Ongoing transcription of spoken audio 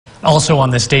Also on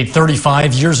this date,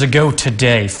 35 years ago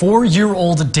today,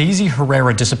 4-year-old Deisy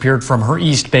Herrera disappeared from her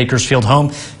East Bakersfield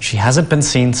home. She hasn't been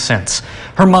seen since.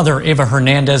 Her mother, Eva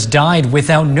Hernandez, died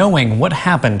without knowing what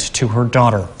happened to her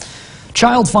daughter.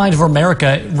 Child Find of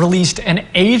America released an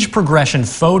age progression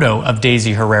photo of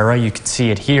Deisy Herrera. You can see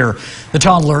it here. The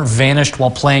toddler vanished while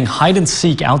playing hide and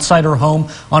seek outside her home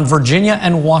on Virginia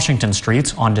and Washington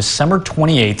Streets on December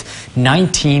 28,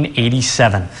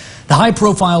 1987. The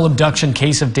high-profile abduction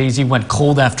case of Deisy went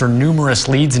cold after numerous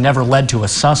leads never led to a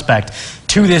suspect.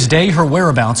 To this day, her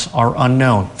whereabouts are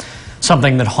unknown,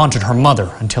 something that haunted her mother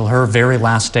until her very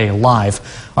last day alive.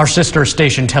 Our sister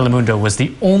station Telemundo was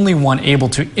the only one able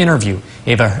to interview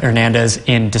Eva Hernandez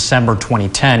in December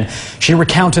 2010. She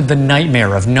recounted the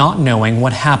nightmare of not knowing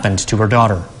what happened to her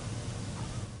daughter.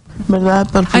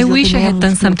 I wish I had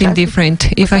done something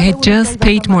different, if I had just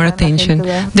paid more attention.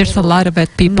 There's a lot of bad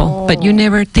people, but you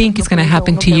never think it's going to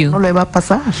happen to you.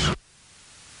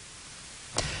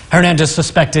 Hernandez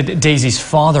suspected Daisy's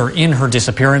father in her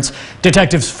disappearance.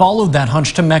 Detectives followed that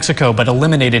hunch to Mexico, but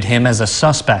eliminated him as a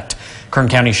suspect. Kern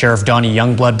County Sheriff Donnie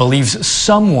Youngblood believes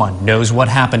someone knows what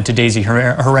happened to Deisy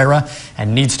Herrera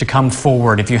and needs to come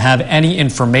forward. If you have any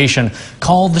information,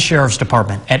 call the Sheriff's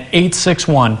Department at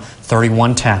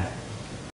 861-3110.